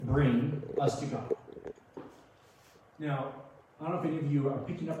bring us to God. Now, I don't know if any of you are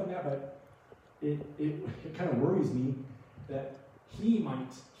picking up on that, but it kind of worries me that he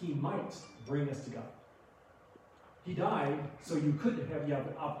might bring us to God. He died so you could have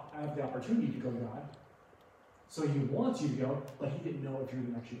the opportunity to go to God. So he wants you to go, but he didn't know if you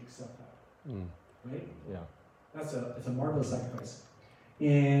would actually accept that. Right? Yeah. It's a marvelous sacrifice.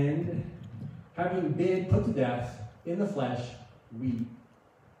 And having been put to death in the flesh,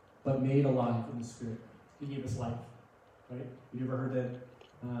 but made alive in the spirit. He gave us life. Right? You ever heard that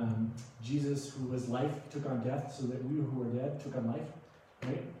Jesus, who was life, took on death so that we who were dead took on life?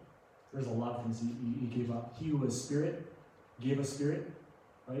 Right? There's a lot of things he gave up. He who was spirit gave us spirit.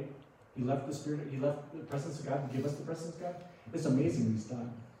 Right? He left the spirit. He left the presence of God to give us the presence of God. It's amazing what he's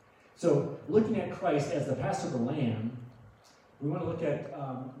done. So, looking at Christ as the Passover lamb, we want to look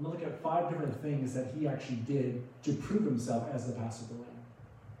at 5 different things that he actually did to prove himself as the Passover lamb.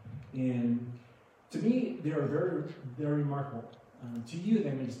 And to me, they are very, very remarkable. To you,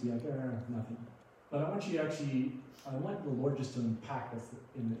 they may just be like, nothing. But I want the Lord just to unpack us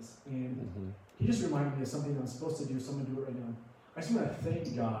in this. And he just reminded me of something I'm supposed to do, so I'm going to do it right now. I just want to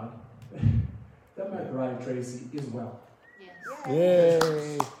thank God that my bride, Tracy, is well. Yes.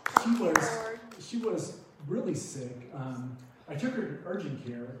 Yay! She was really sick. I took her to urgent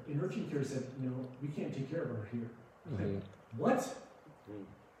care, and urgent care said, we can't take care of her here. Like, what?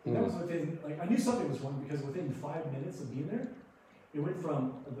 And that was within, I knew something was wrong because within 5 minutes of being there, it went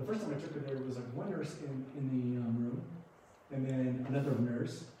from, the first time I took her there, it was like one nurse in the room, and then another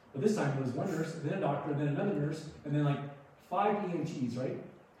nurse. But this time it was one nurse, and then a doctor, and then another nurse, and then 5 EMTs, right?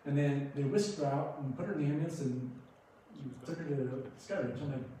 And then they whisked her out and put her in the ambulance and took her to Skyridge.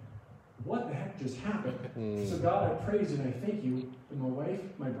 I'm like, what the heck just happened? So God, I praise you and I thank you. And my wife,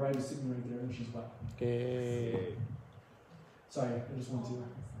 my bride, is sitting right there and she's well. Okay. Sorry, I just want to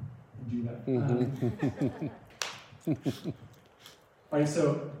do that. All right,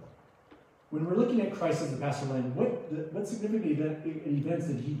 so when we're looking at Christ as the Passover Lamb, what significant events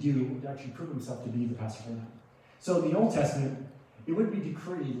did he do to actually prove himself to be the Passover Lamb? So in the Old Testament, it would be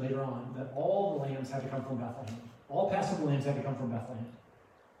decreed later on that all the lambs had to come from Bethlehem. All Passover lambs had to come from Bethlehem.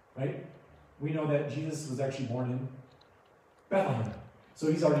 Right? We know that Jesus was actually born in Bethlehem.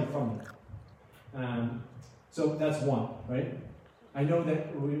 So he's already from there. So that's one, right? I know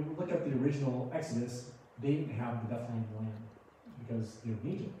that when we look at the original Exodus, they didn't have the Bethlehem lamb because they were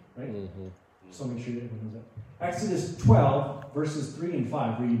in Egypt, right? So make sure that everyone knows that. Exodus 12, verses 3 and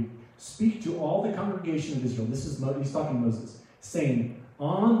 5 read, "Speak to all the congregation of Israel." This is he's talking to Moses, saying,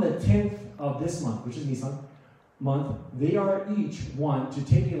 "On the 10th of this month," which is Nisan month, "they are each one to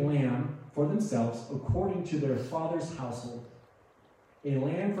take a lamb for themselves according to their father's household. A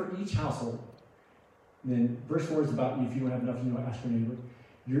lamb for each household." And then verse 4 is about, if you don't have enough, ask your neighbor.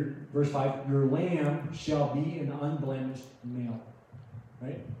 Verse 5, "Your lamb shall be an unblemished male."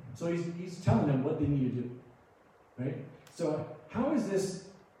 Right? So he's telling them what they need to do. Right? So how is this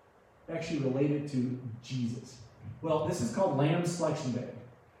actually related to Jesus? Well, this is called Lamb Selection Day.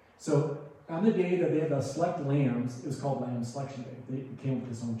 So on the day that they had to select lambs, it was called Lamb Selection Day. They came up with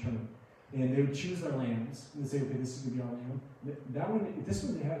this own term. And they would choose their lambs and say, okay, this is going to be our lamb. That one, this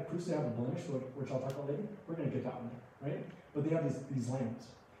one, they had proofs they have a blemish, which I'll talk about later. We're going to get that one there, right? But they have these lambs.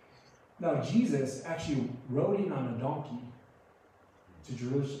 Now, Jesus actually rode in on a donkey to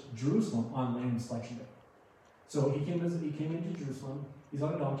Jerusalem on Lamb Selection Day. So he came into Jerusalem. He's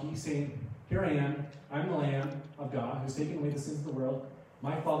on a donkey. He's saying, "Here I am. I'm the Lamb of God who's taken away the sins of the world.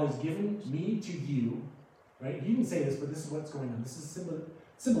 My Father's given me to you." Right? He didn't say this, but this is what's going on. This is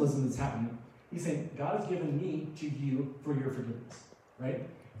symbolism that's happening. He's saying, God has given me to you for your forgiveness. Right?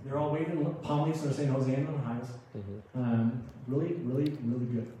 They're all waving palm leaves and they're saying, "Hosanna on the highest." Really, really, really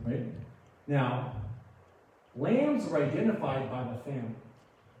good. Right? Now, lambs were identified by the family.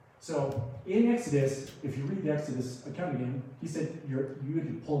 So in Exodus, if you read the Exodus account again, he said you had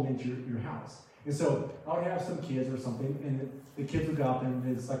to pull them into your house. And so I would have some kids or something, and the kids would go out there and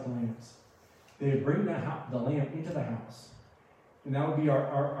they'd select the lambs. They would bring the lamb into the house. And that would be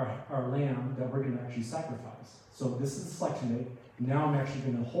our lamb that we're going to actually sacrifice. So this is the selection day. Now I'm actually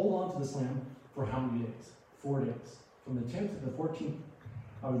going to hold on to this lamb for how many days? 4 days. From the 10th to the 14th.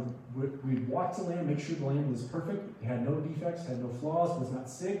 We'd watch the lamb, make sure the lamb was perfect, it had no defects, had no flaws, was not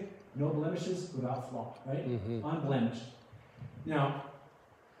sick, no blemishes, without flaw, right? Unblemished. Now,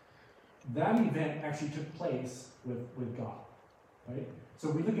 that event actually took place with God, right? So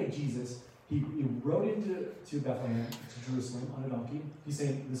we look at Jesus. He rode into Bethlehem, to Jerusalem, on a donkey. He's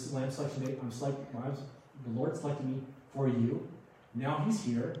saying, "This is Lamb Selection Day. The Lord selected me for you. Now he's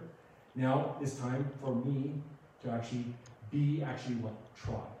here. Now it's time for me to actually be what?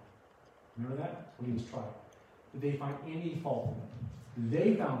 Tried." Remember that? When he was tried. Did they find any fault in him?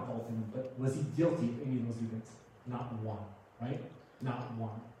 They found fault in him, but was he guilty of any of those events? Not one, right? Not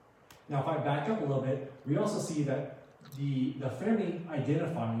one. Now, if I back up a little bit, we also see that the family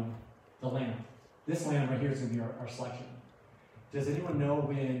identified the lamb. This lamb right here is going to be our selection. Does anyone know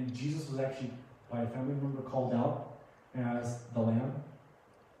when Jesus was actually, by a family member, called out as the lamb?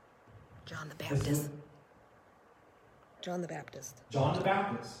 John the Baptist. John the Baptist. John the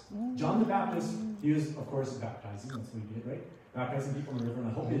Baptist. John the Baptist, he was, of course, baptizing. That's what he did, right? Baptizing people in the river. And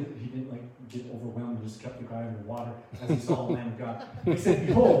I hope he didn't get overwhelmed and just kept the guy in the water as he saw the Lamb of God. He said,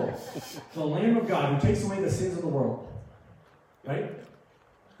 behold, the Lamb of God who takes away the sins of the world. Right?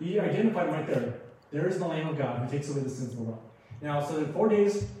 He identified him right there. There is the Lamb of God who takes away the sins of the world. Now, so in 4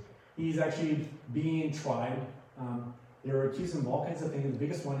 days, he's actually being tried. They were accusing him of all kinds of things. The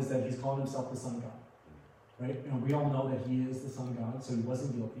biggest one is that he's calling himself the Son of God. Right? And we all know that he is the Son of God, so he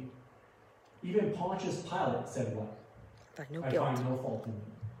wasn't guilty. Even Pontius Pilate said what? I find no fault in him.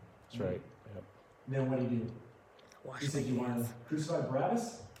 That's right. Yep. And then what did he do? He said, do you want to crucify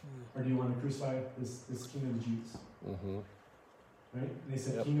Barabbas? Or do you want to crucify this king of the Jews? Mm-hmm. Right? And they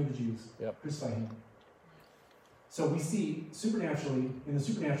said, Yep. King of the Jews. Yep. Crucify him. So we see supernaturally, in the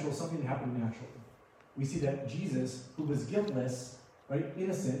supernatural, something happened naturally. We see that Jesus, who was guiltless, right,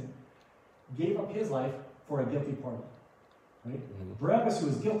 innocent, gave up his life for a guilty party. Right? Mm-hmm. Barabbas, who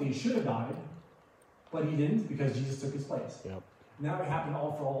was guilty, should have died, but he didn't because Jesus took his place. Yep. Now it happened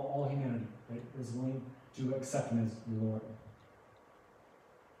all for all humanity, right? Is willing to accept him as Lord.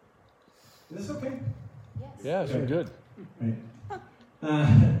 Is this okay? Yeah, it's good. Right.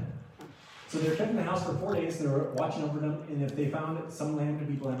 So they were kept in the house for 4 days. They were watching over them, and if they found some lamb to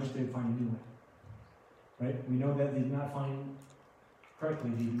be blemished, they would find a new lamb. Right? We know that they did not find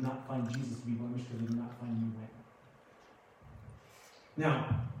correctly. They did not find Jesus to be blemished because they did not find a new lamb.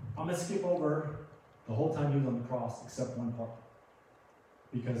 Now, I'm going to skip over the whole time he was on the cross, except one part.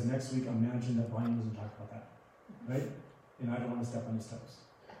 Because next week I'm imagining that Brian was going to talk about that. Right? And I don't want to step on his toes.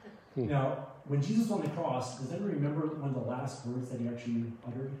 Now, when Jesus was on the cross, does anyone remember one of the last words that he actually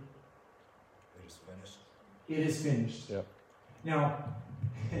uttered? It is finished. It is finished. Yep. Now,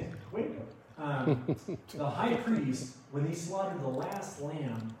 wait a minute. The high priest, when he slaughtered the last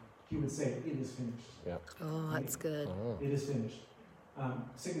lamb, he would say, it is finished. Yep. Oh, that's good. Oh. It is finished.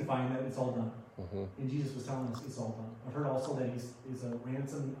 Signifying that it's all done. Mm-hmm. And Jesus was telling us it's all done. I've heard also that he's a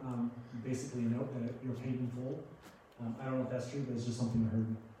ransom, basically a note that you're paid in full. I don't know if that's true, but it's just something I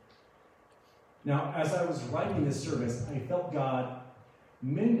heard. Now, as I was writing this service, I felt God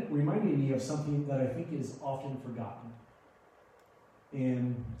reminding me of something that I think is often forgotten.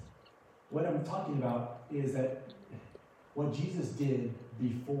 And what I'm talking about is that what Jesus did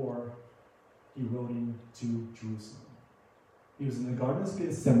before he rode into Jerusalem. He was in the Garden of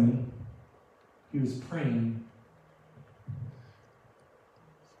Gethsemane. He was praying.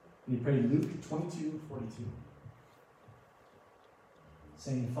 And he prayed Luke 22:42,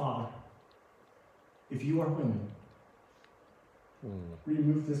 saying, Father, if you are willing,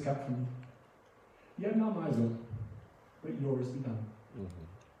 remove this cup from me. Yet not my will, but yours be done. Mm-hmm.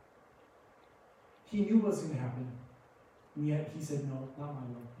 He knew what was going to happen, and yet he said, no, not my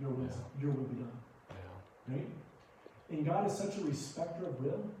will, your will be done. Yeah. Right? And God is such a respecter of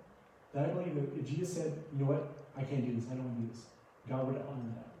will that I believe that if Jesus said, you know what, I can't do this, I don't want to do this, God would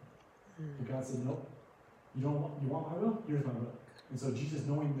honor that. But God said, nope, you want my will? Here's my will. And so Jesus,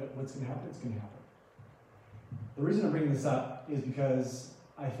 knowing that what's going to happen, it's going to happen. The reason I'm bringing this up is because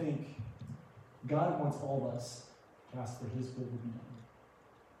I think God wants all of us to ask for his will to be done.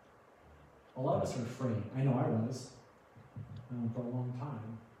 A lot of us are afraid. I know I was for a long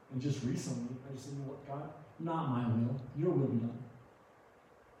time. And just recently, I just said, you know what, God, not my will, your will be done.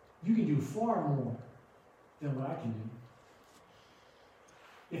 You can do far more than what I can do.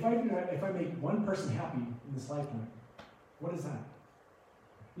 If I make one person happy in this lifetime, what is that?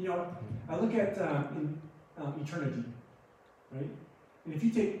 You know, I look at eternity, right? And if you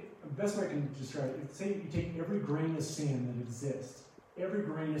take, the best way I can describe it, say you take every grain of sand that exists, every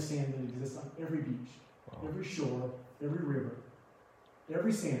grain of sand that exists on every beach, every shore, every river,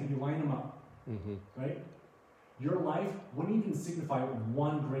 every sand, you line them up, right? Your life wouldn't even signify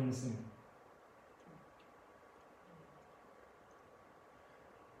one grain of sand.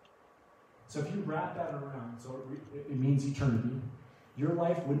 So if you wrap that around, so it means eternity, your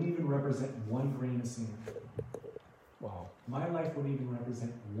life wouldn't even represent one grain of sand. Wow. My life wouldn't even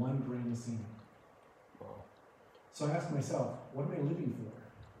represent one grain of sand. Wow. So I ask myself, what am I living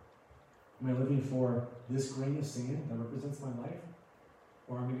for? Am I living for this grain of sand that represents my life?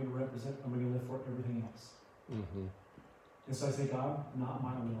 Or am I going to live for everything else? Mm-hmm. And so I say, God, not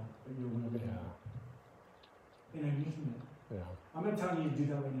my will, but your will changing it. Yeah. I'm not telling you to do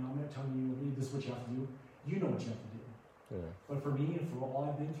that right now. I'm not telling you this is what you have to do. You know what you have to do. Yeah. But for me and for all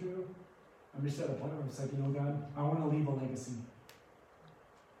I've been through, I'm just at a point where it's like, God, I want to leave a legacy.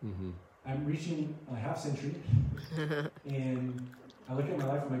 Mm-hmm. I'm reaching a half century, and I look at my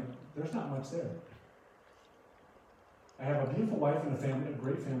life and I'm like, there's not much there. I have a beautiful wife and a family, a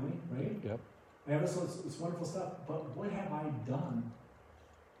great family, right? Yep. I have this wonderful stuff, but what have I done?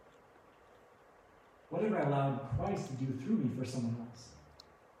 What have I allowed Christ to do through me for someone else?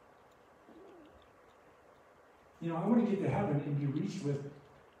 I want to get to heaven and be reached with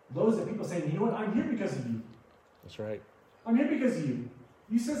those that people say, I'm here because of you. That's right. I'm here because of you.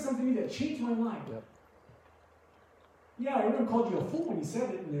 You said something to me that changed my life. Yep. Yeah, everyone called you a fool when you said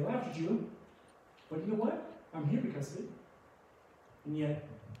it and they laughed at you. But you know what? I'm here because of it. And yet,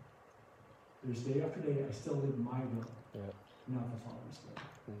 there's day after day, I still live my will, not the Father's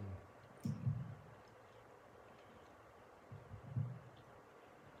will.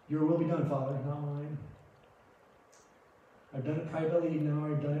 Your will be done, Father, not mine. I've done it privately, now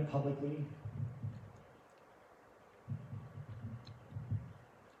I've done it publicly.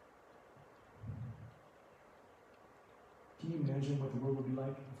 Can you imagine what the world would be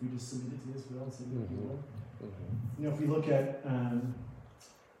like if we just submitted to His will and said, "Your will"? If we look at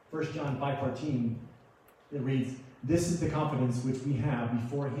 1 John 5:14, it reads, "This is the confidence which we have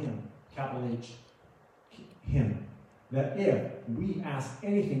before Him," capital H, Him, "that if we ask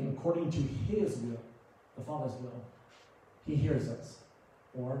anything according to His will," the Father's will, He hears us.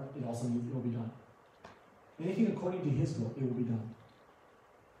 Or it also means it will be done. Anything according to His will, it will be done.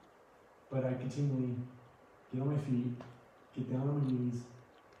 But I continually get on my feet, get down on my knees,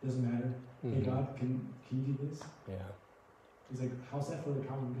 doesn't matter. Hey God, can you do this? Yeah. He's like, how's that for the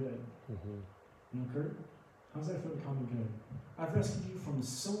common good? Kurt? How's that for the common good? I've rescued you from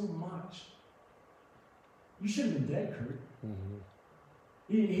so much. You should have been dead, Kurt.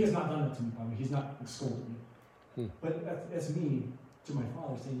 He has not done it to me, Father. He's not scolded me. But that's me to my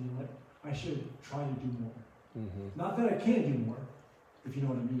Father saying, I should try to do more. Not that I can't do more, if you know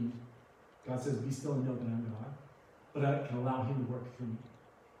what I mean. God says, be still and know that I'm God. But I can allow Him to work through me.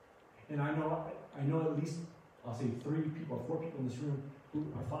 And I know at least, I'll say 3 people or 4 people in this room who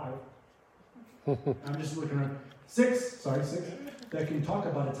are 5. I'm just looking around. 6, that can talk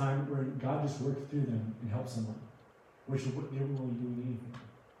about a time where God just worked through them and helped someone, which they weren't really doing anything.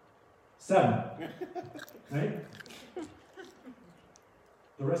 7, right?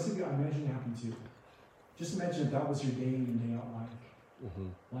 The rest of you, I imagine it happened too. Just imagine if that was your day in and day out life.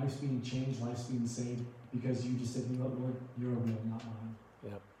 Life's being changed, life's being saved, because you just said, Lord, your will, not mine.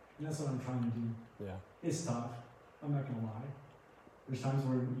 Yep. And that's what I'm trying to do. Yeah. It's tough. I'm not going to lie. There's times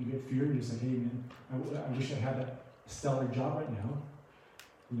where you get fear and you're just like, hey man, I wish I had that stellar job right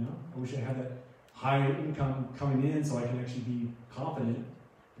now. I wish I had that high income coming in so I can actually be confident.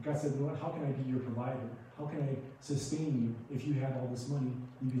 But God said, how can I be your provider? How can I sustain you? If you had all this money,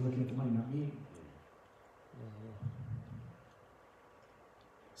 you'd be looking at the money, not me.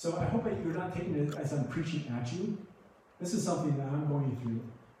 So I hope that you're not taking it as I'm preaching at you. This is something that I'm going through.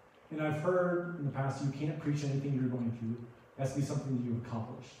 And I've heard in the past, you can't preach anything you're going through. It has to be something that you've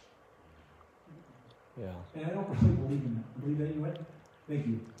accomplished. Yeah. And I don't really believe in that. I believe that, you know what? Thank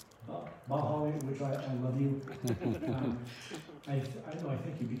you. Bob Holly, which I love you. I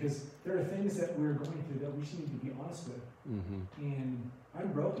thank you, because there are things that we're going through that we should need to be honest with. And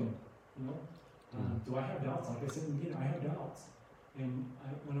I'm broken, Do I have doubts? Like I said, I have doubts. And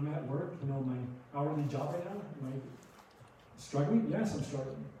when I'm at work, my hourly job right now, am I struggling? Yes, I'm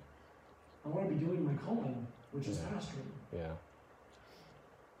struggling. I want to be doing my calling, which is pastoring. Yeah.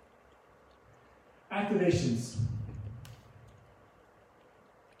 Activations.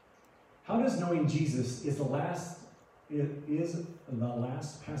 How does knowing Jesus is the last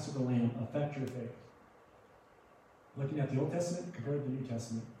Passover lamb affect your faith? Looking at the Old Testament compared to the New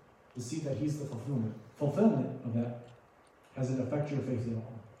Testament, to see that He's the fulfillment of that. Has it affected your faith at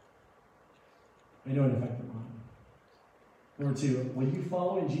all? I know it affected mine. Number 2, will you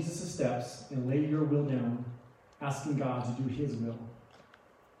follow in Jesus' steps and lay your will down, asking God to do His will?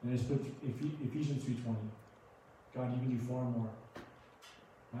 And I just put Ephesians 3:20. God, you can do far more.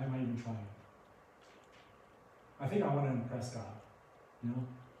 Why am I even trying? I think I want to impress God.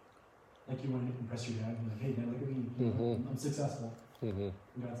 Like you want to impress your dad. Like, hey, Dad, look at me. I'm successful. And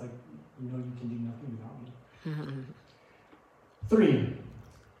God's like, you can do nothing without me. 3,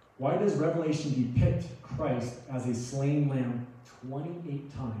 why does Revelation depict Christ as a slain lamb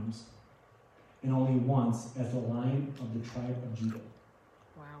 28 times and only once as the Lion of the tribe of Judah?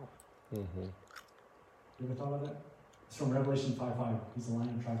 Wow. You ever thought of that? It's from Revelation 5:5. He's the Lion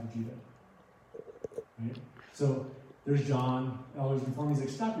of the tribe of Judah. Right? So There's John, elders inform me, he's like,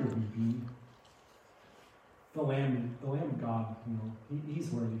 stop your weeping. The Lamb of God, he's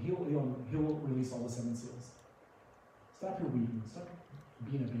worthy. He'll release all the 7 seals. Stop your weeping. Stop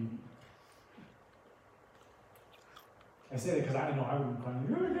being a baby. I say that because I know I would be crying.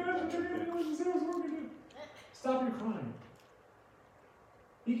 Oh my God, the seals working. Stop your crying.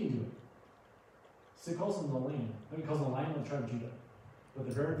 He can do it. So he calls him the Lamb. He calls him the Lion of the tribe of Judah. But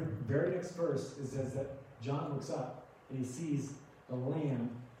the very next verse, it says that John looks up and he sees the Lamb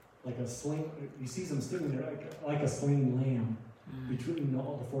like a slain. He sees him standing there like a slain lamb between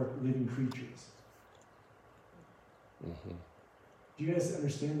all the 4 living creatures. Mm-hmm. Do you guys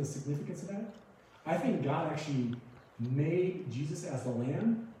understand the significance of that? I think God actually made Jesus as the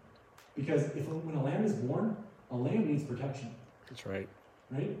lamb because when a lamb is born, a lamb needs protection. That's right.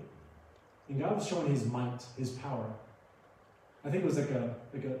 Right? And God was showing his might, his power. I think it was like a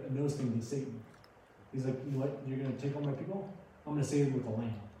nose thing to Satan. He's like, you know what? You're going to take all my people? I'm going to save them with a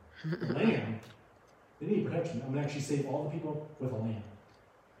lamb. The lamb, they need protection. I'm going to actually save all the people with a lamb.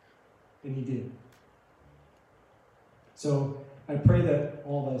 And he did. So I pray that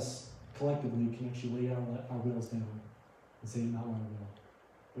all of us collectively can actually lay our wills down and say, not my will,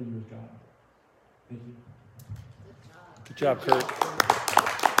 but yours, God. Thank you. Good job, Kurt.